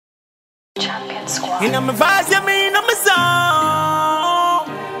Champion Squad. In my voice, you mean I'm a song.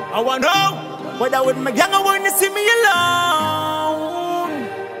 I wanna know whether with my gang I wanna see me alone.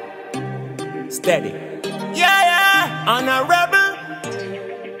 Steady. Yeah, yeah. On a rebel.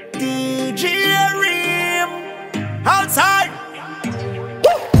 DJ Reem. Outside.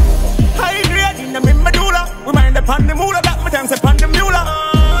 High grade in the medulla. We mind upon the moolah. Got my tanks upon the mule.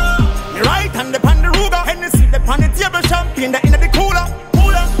 The right hand upon the ruger. Hennessy upon the table. Champagne in the cooler.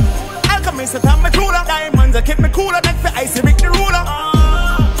 Alchemist at my jeweler. Diamonds that keep me cooler. Next to icy Rick the ruler.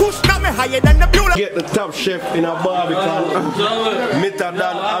 Push got me higher than the bueller. Get the top chef in a barbican. Mitter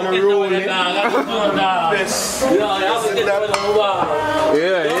than on a rolling. Best. Yeah.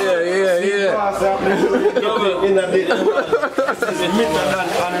 In a bit. Mitter than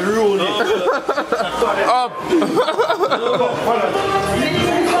on a rolling. Up.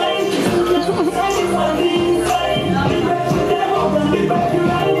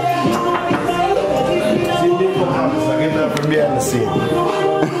 From behind the scene.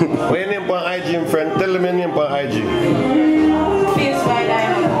 What's your name on IG, friend? Tell them your name on IG. Face by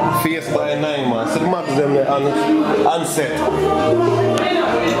 9. Face by 9, man. So the max them on set.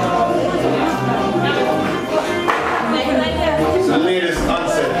 So ladies on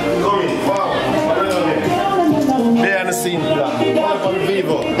set. Come in, forward. Behind the scene, black. On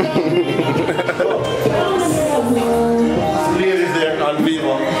Vivo. Ladies there on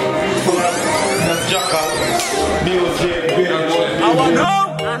Vivo. That's Jackal. Music. I wanna know,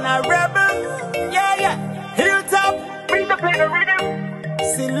 and a rebel, yeah. Hilltop, bring the play the rhythm.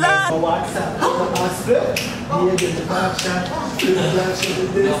 See live. What's up? You get the back shot, the black shot, the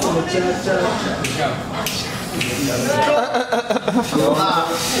this, and the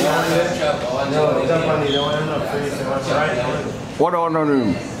What on the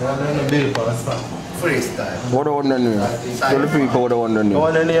name? freestyle. What on the name? Tell the people what on the name. I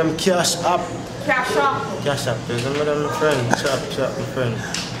want the name Cash Up. Cash up. Cash Up, is my friend. Chop, my friend.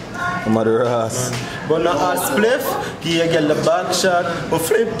 Mother ass. But now I spliff, give a girl a back shot. We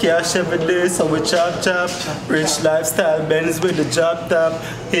flip cash every day, so we chop. Rich lifestyle, Benz with the drop top.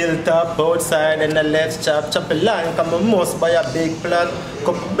 Hilltop outside and the left chop a line. Come on, must buy a big plot.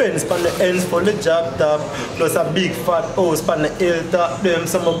 Couple Benz on the ends for the job top. Plus a big fat house on the hilltop. Them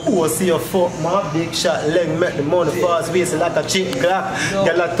some of who see a fuck my big shot. Leg make the money fast, waist like a chick glock.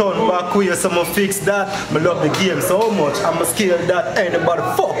 Girl a turn back with you, some fix that. I love the game so much, I'ma scale that. Anybody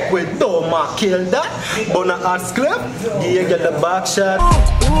fuck with don't ma kill that. But not ask clip, you get the back shot.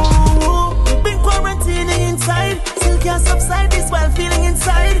 We've been quarantining inside. Still can't subside this while feeling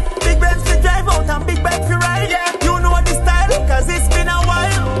inside. Big Benz to drive out and big bike to ride. You know the style, cause it's been a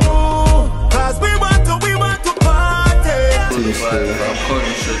while. Cause we want to party. I'm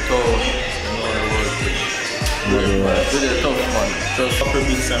calling shit out. Really tough, man. Just couple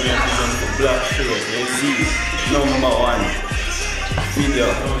beats and represent for Black Krew. #1 video.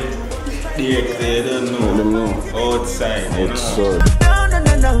 Direct, they don't know. Outside.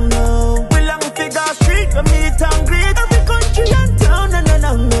 No. We long figure street, we meet and greet. Every country and town.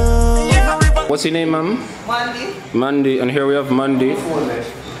 No. What's your name, ma'am? Mandy, and here we have Mandy.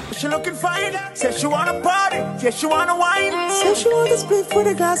 She looking fine, says she wanna party, yes she wanna wine. Says she wanna split with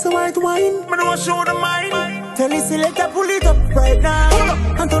a glass of white wine. Me don't show the mind. Tell you selector pull it up right now.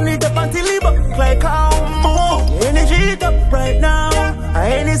 And turn it up until it up like how more. Energy it up right now. I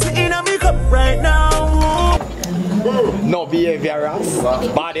ain't in a makeup right now. No behavior, Ras.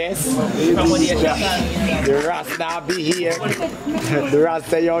 Baddest. The Ras now be here. The Ras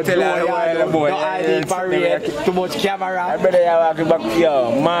say you're too boy. No ID parade. Too much camera. I better have to back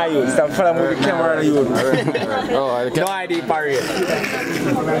yo, Mayu. Stop following with the camera you. No ID parade.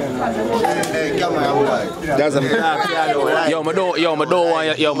 That's a yo, my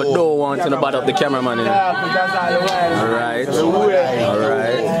don't want to bad up the cameraman. Alright.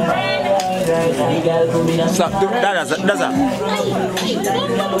 Stop, that's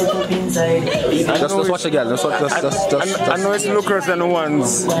Just watch again. Just. I know it's Lucas and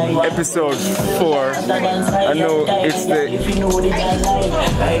One's episode 4. I know it's the.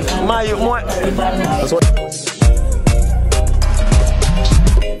 That's what.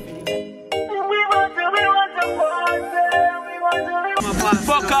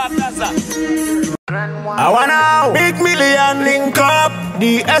 Fuck up, that's that. I wanna big million link up.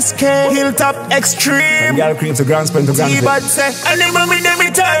 The SK Hilltop Extreme. Y'all create a grand spend to grand spend. But say, anybody me them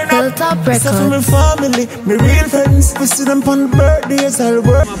me turn up. Hilltop So for my family, my real friends, we see them on birthdays, I'll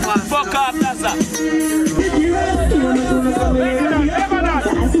work. Fuck up, that's that.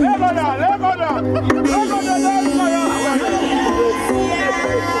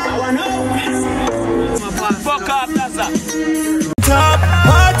 Fuck up, that's that. Top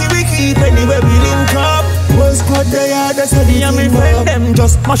party weekend. deep anywhere we link up. One squad there, that's how the me friend them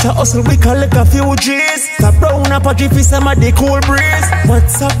just mash a hustle, we collect a few G's. Tap brown up a jiffy, some of the cool breeze.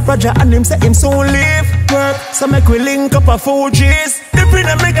 What's up, Roger, and him say him soon leave work, so make we link up a 4 G's. The print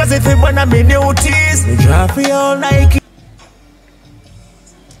them make us if it wanna be duties. We drive for all Nike.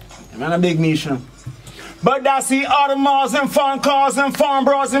 Man, a big nation. But I see all the malls and farm cars and farm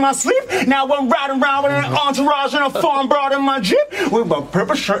bras in my sleep. Now I'm riding around with an entourage and a farm broad in my Jeep. With my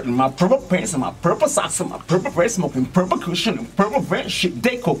purple shirt and my purple pants and my purple socks and my purple vest, smoking purple cushion and purple vest. Shit,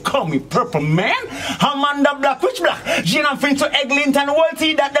 they could call me Purple Man. I'm under black, which black? Gene, I'm fin to Eglinton. World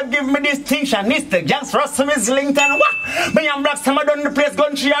tea that they give me distinction. It's the gangs, Russell is Lincoln. What? Me and black, some of done the place,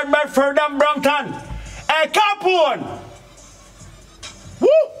 country at Bedford and Brampton. Hey, Capone! Woo!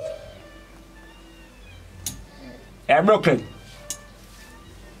 Yeah, Brooklyn.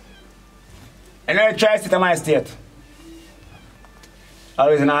 And then try to sit in my state.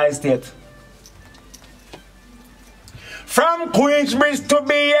 Always in a high state. From Queensbridge to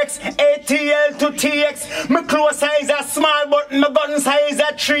BX, ATL to TX. My clothes size are small, but my gun size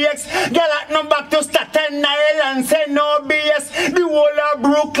are 3X. Girl at no back to Staten Island, say no BS. The whole of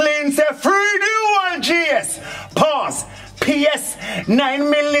Brooklyn say free the whole GS. Pause. PS, 9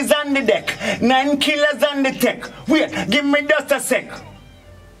 millis on the deck, 9 killers on the tech. Wait, give me just a sec.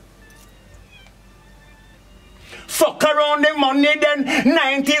 Fuck around the money then,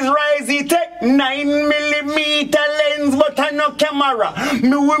 90s risey tech, 9mm lens, but I no camera.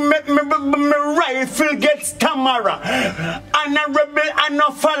 Me will make me rifle gets camera. And a rebel and no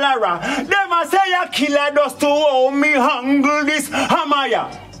follower. Them a say a killer just to hold me handle this hammer.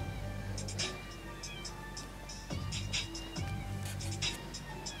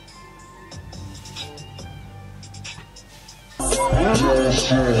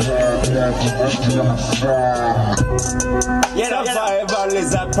 Yeah, survival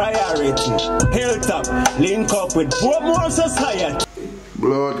is a priority. Hilltop, link up with more society.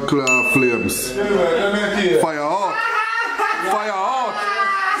 Blood clot flames. Fire out. Fire out.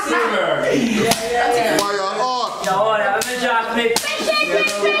 Fire out.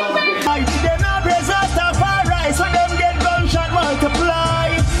 Them a praise Rastafari, so them get gunshot multiply.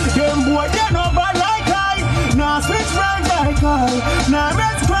 Them boy they no bad like I. Now switch right like I. Now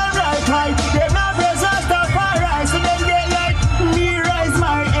let's climb like I. Them a praise Rastafari, so them get like me rise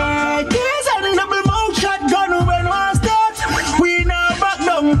my head. Yes, and double mouth shotgun when we start. We now back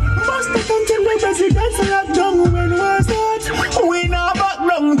down. Must the content the presidents lock down when we start. We now back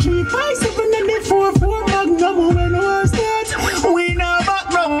down. 3, 5, 7 and the 4, 4 magnum when we start. We now back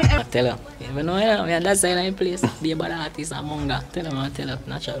down. Tell her. You know, yeah, that's the same place. Be a bad artist and Munga. Tell her, man, tell her,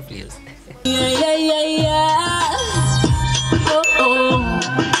 natural place. Yeah. Oh.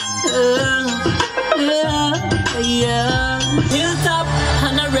 Yeah. Hilltop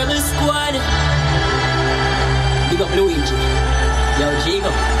and a rebel squad. Big up Luigi. Yo,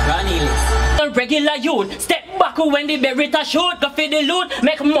 Jacob, Cornelius. Regular youth, step back when the berita shoot. Go for the loot,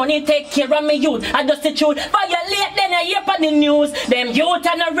 make money, take care of me youth. I just the truth, violate then I hear on the news. Them youth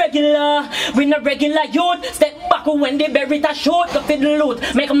and a regular, we no regular youth. Step back when the berita shoot. Go for the loot,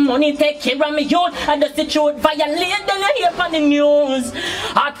 make money, take care of me youth. I just the truth, violate then I hear on the news.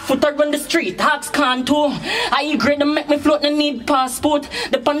 Hot foot around the street, hawks can't too. I grade them make me float, no need passport.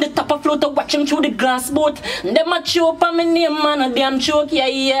 They on the top of float, to watch them through the glass boat. Them a choke on me name, man, a damn choke,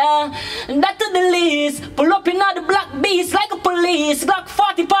 yeah. That to the least, pull up in all the black beast like a police. Glock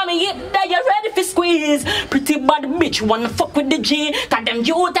 40 for me hip, that you ready for squeeze. Pretty bad bitch wanna fuck with the G, cause them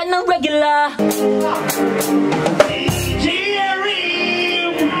youth and no regular.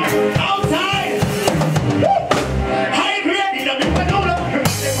 Outside. High grade, the people know that.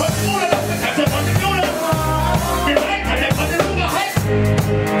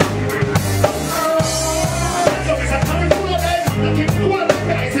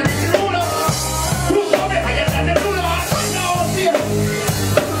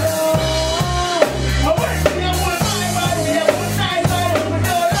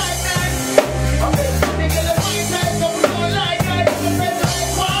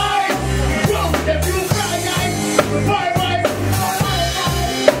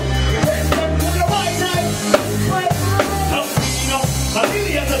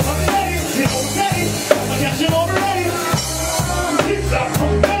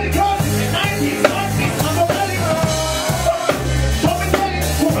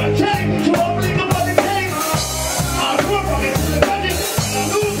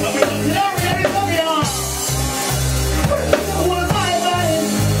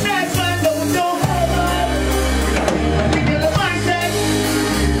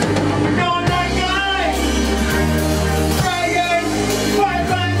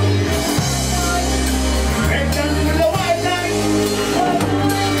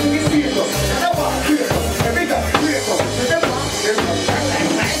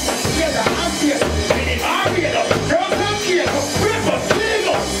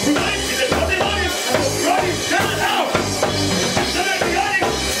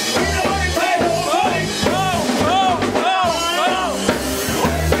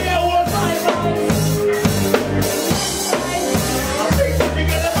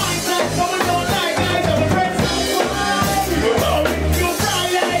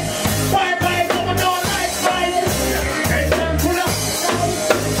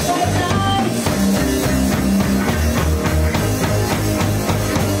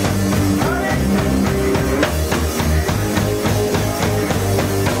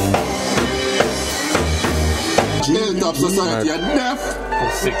 society, you're deaf.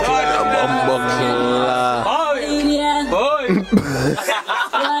 Pussy clad.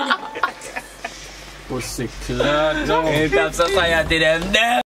 Pussy clad. Hilltop society, them deaf.